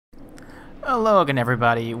Hello again,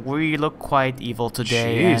 everybody. We look quite evil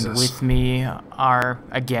today, and Jesus. with me are,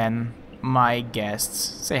 again, my guests.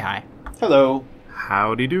 Say hi. Hello,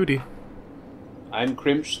 Howdy doody. I'm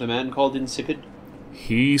Crimch, the man called Insipid.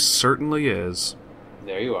 He certainly is.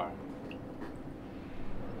 There you are.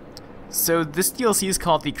 So, this DLC is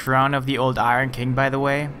called The Crown of the Old Iron King, by the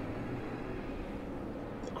way.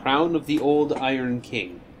 The Crown of the Old Iron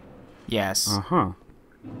King. Yes. Uh-huh.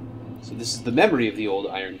 So this is the memory of the Old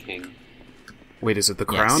Iron King. Wait, is it the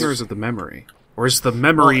crown Yes. or is it the memory? Or is the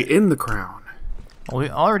memory in the crown? Well, we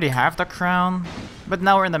already have the crown, but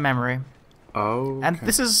now we're in the memory. Oh, And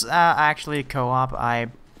this is actually co-op.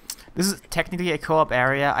 This is technically a co-op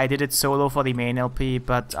area. I did it solo for the main LP,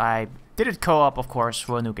 but I did it co-op, of course,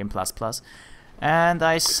 for New Game Plus Plus. And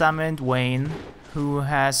I summoned Wayne, who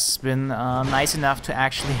has been nice enough to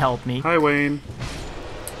actually help me. Hi, Wayne.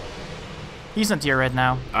 He's not here right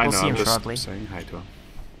now. I We'll know, see I'm him just shortly. saying hi to him.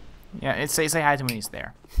 Yeah, say hi to him when he's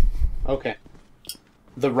there. Okay.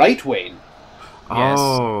 The right Wayne. Yes.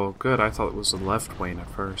 Oh, good. I thought it was the left Wayne at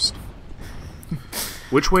first.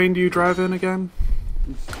 Which Wayne do you drive in again?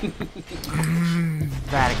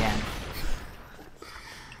 That again.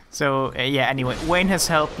 So, yeah, anyway, Wayne has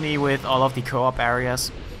helped me with all of the co-op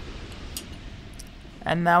areas.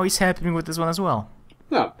 And now he's helping me with this one as well.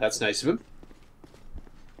 Oh, that's nice of him.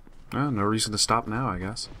 No reason to stop now, I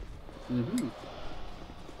guess. Mm-hmm.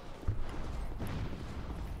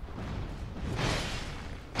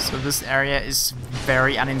 So this area is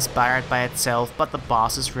very uninspired by itself, but the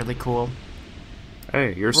boss is really cool.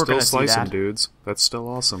 Hey, you're We're still gonna see slicing, that. dudes. That's still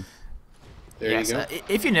awesome. There Yes, you go.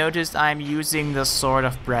 If you noticed, I'm using the sword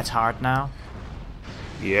of Bret Hart now.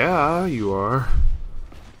 Yeah, you are.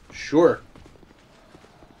 Sure.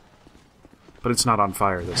 But it's not on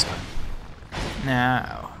fire this time.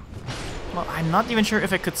 No. Well, I'm not even sure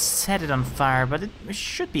if I could set it on fire, but it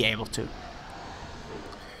should be able to.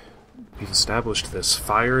 We've established this.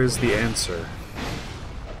 Fire is the answer.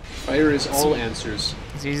 Fire is all answers.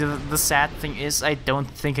 See, the sad thing is, I don't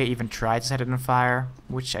think I even tried to set it on fire,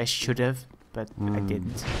 which I should have, but I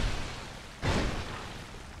didn't.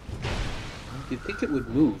 You'd think it would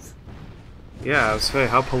move. Yeah, I was saying,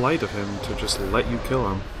 how polite of him to just let you kill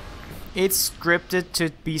him. It's scripted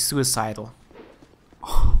to be suicidal.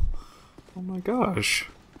 Oh my gosh.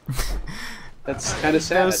 That's kind of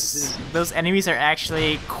sad. Those enemies are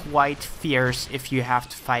actually quite fierce if you have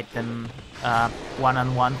to fight them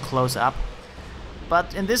one-on-one close up.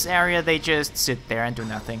 But in this area they just sit there and do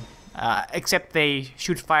nothing. Except they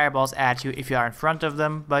shoot fireballs at you if you are in front of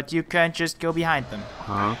them, but you can't just go behind them.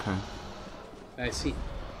 Oh, okay. I see.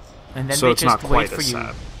 And then So they it's just not wait quite for as you.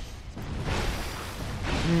 sad.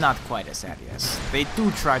 Not quite as sad, yes. They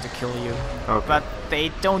do try to kill you, Okay. but they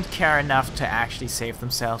don't care enough to actually save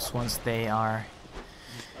themselves once they are,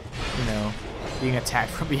 you know, being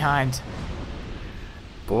attacked from behind.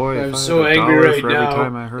 Boy, if I'm I so had a angry dollar right for every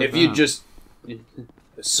time I now. heard If you that. just...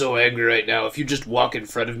 So angry right now. If you just walk in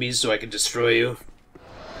front of me so I can destroy you.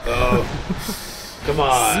 Oh. Come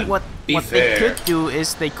on. See, what Be they fair. could do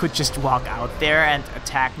is they could just walk out there and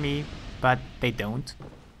attack me, but they don't.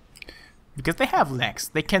 Because they have legs.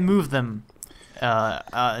 They can move them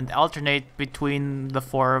and alternate between the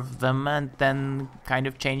four of them and then kind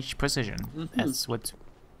of change position. That's what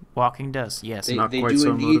walking does, yes. They, Not they quite do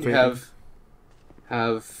so indeed motivating.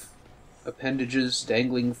 have appendages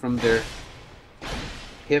dangling from their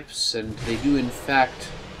hips, and they do in fact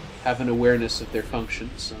have an awareness of their function.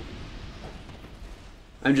 So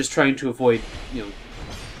I'm just trying to avoid,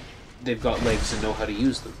 they've got legs and know how to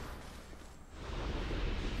use them.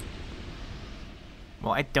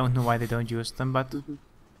 Well, I don't know why they don't use them, but,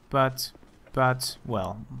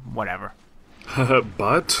 well, whatever.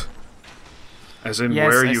 But? As in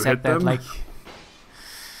Yes, where I you said hit that, them? like...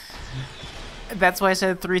 That's why I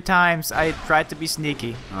said it 3 times. I tried to be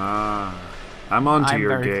sneaky. Ah. I'm onto I'm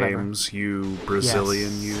your very clever. games, you Brazilian,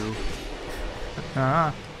 Yes. you.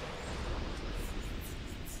 Ah.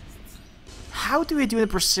 How do we do the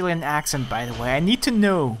Brazilian accent, by the way? I need to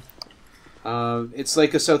know. It's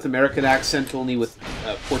like a South American accent, only with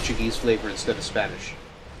Portuguese flavor instead of Spanish.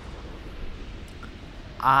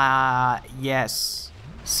 Yes.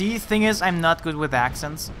 See, thing is, I'm not good with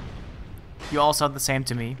accents. You all sound the same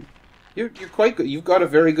to me. You're quite good. You've got a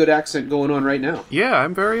very good accent going on right now. Yeah,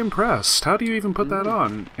 I'm very impressed. How do you even put that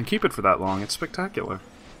on and keep it for that long? It's spectacular.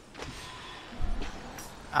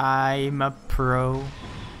 I'm a pro.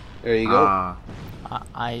 There you go. Ah,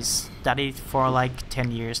 I studied for like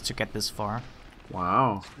 10 years to get this far.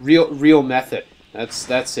 wow. Real method.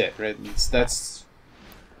 That's it, right? That's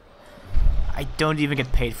I don't even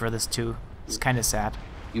get paid for this too. It's kind of sad.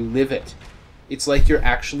 you live it. It's like you're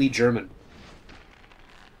actually German.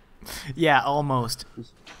 Yeah, almost.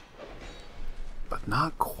 But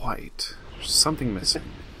not quite. There's something missing.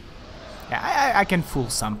 Yeah, I can fool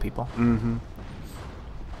some people. Mm-hmm.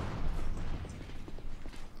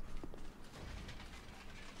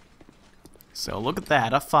 So look at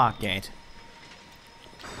that, a fog gate.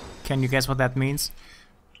 Can you guess what that means?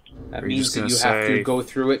 That Are you means just that gonna you have to say- go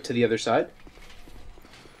through it to the other side?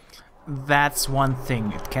 That's one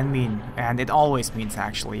thing it can mean, and it always means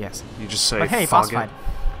actually, yes. You just say But hey, boss fog it. fight.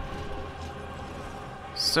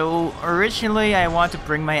 So originally I wanted to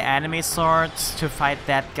bring my anime sword to fight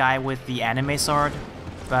that guy with the anime sword,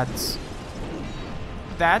 but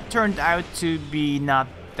that turned out to be not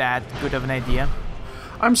that good of an idea.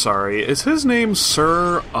 I'm sorry, is his name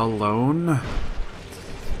Sir Alone?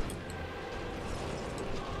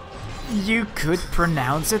 You could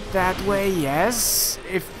pronounce it that way, yes,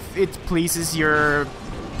 if it pleases your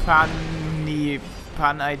pun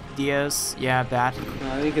ideas. Yeah, that.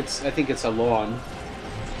 I think it's a lawn.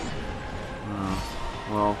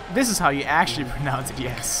 Well, This is how you actually pronounce it,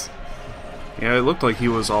 yes. yeah, it looked like he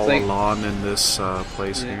was all It's like- alone in this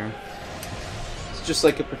place Yeah. here. It's just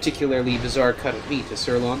like a particularly bizarre cut of meat, a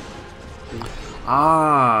sirloin.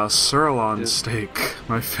 Ah, sirloin Yeah. steak.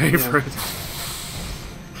 My favorite.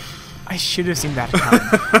 I should have seen that coming.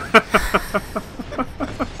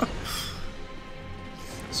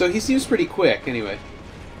 So he seems pretty quick, anyway.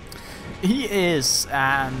 He is,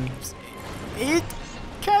 and it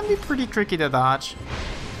can be pretty tricky to dodge.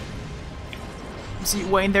 See,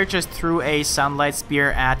 Wayne there just threw a sunlight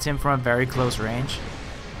spear at him from a very close range,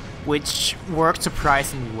 which worked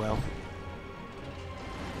surprisingly well.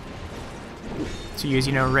 To use,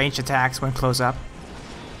 ranged attacks when close up.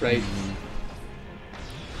 Right.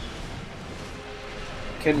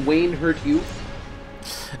 Can Wayne hurt you?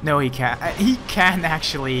 No, he can't. He can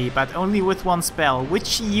actually, but only with one spell,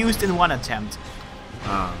 which he used in one attempt.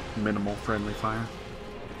 Minimal friendly fire.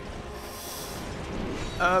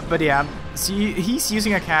 But yeah, see, he's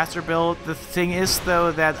using a caster build. The thing is,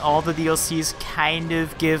 though, that all the DLCs kind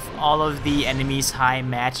of give all of the enemies high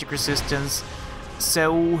magic resistance,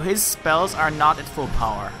 so his spells are not at full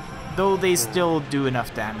power, though they still do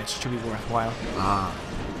enough damage to be worthwhile. Ah.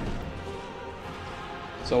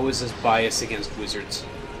 It's always this bias against wizards.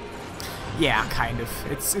 Yeah, kind of.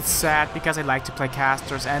 It's sad because I like to play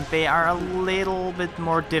casters, and they are a little bit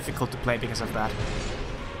more difficult to play because of that.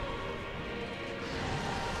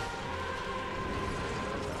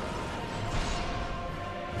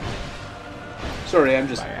 Sorry,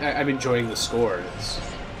 I'm enjoying the score.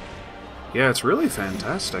 Yeah, it's really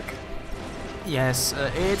fantastic. Yes,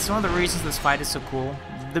 it's one of the reasons this fight is so cool.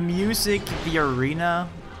 The music, the arena,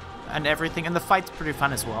 and everything, and the fight's pretty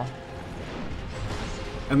fun as well.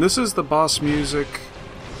 And this is the boss music,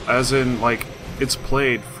 as in, like, it's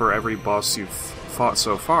played for every boss you've fought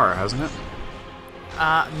so far, hasn't it?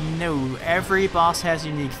 No, every boss has a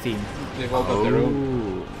unique theme. They've all got their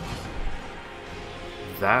own. Ooh.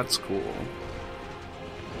 That's cool.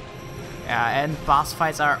 And boss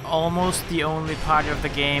fights are almost the only part of the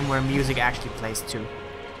game where music actually plays too.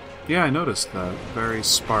 Yeah, I noticed that. Very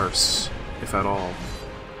sparse, if at all.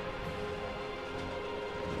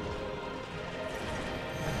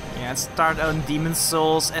 Yeah, it started on Demon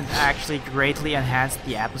Souls and actually greatly enhanced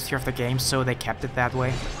the atmosphere of the game, so they kept it that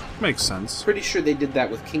way. Makes sense. Pretty sure they did that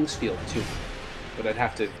with Kingsfield too, but I'd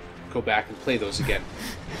have to go back and play those again.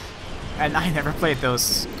 And I never played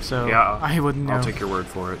those, so Yeah, I wouldn't know. I'll take your word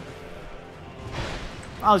for it.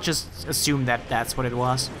 I'll just assume that that's what it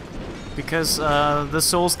was. Because the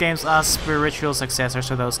Souls games are spiritual successors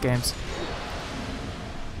to those games.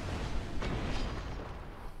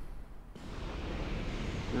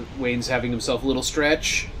 Wayne's having himself a little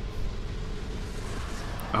stretch.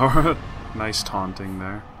 Alright, nice taunting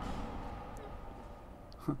there.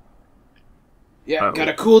 Yeah, Uh-oh.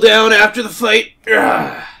 gotta cool down after the fight.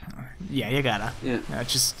 Ugh. Yeah, you gotta. Yeah.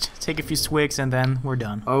 Just take a few swigs and then we're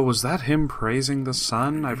done. Oh, was that him praising the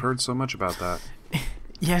sun? I've heard so much about that.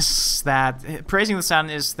 Yes, that. Praising the sun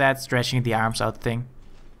is that stretching the arms out thing.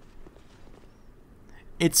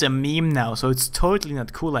 It's a meme now, so it's totally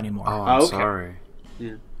not cool anymore. Oh, I'm okay. sorry.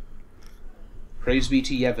 Yeah. Praise be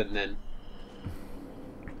to Yevon then.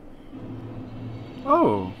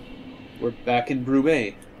 Oh, We're back in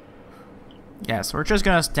Brumé. Yes, we're just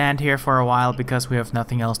gonna stand here for a while because we have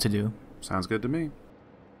nothing else to do. sounds good to me.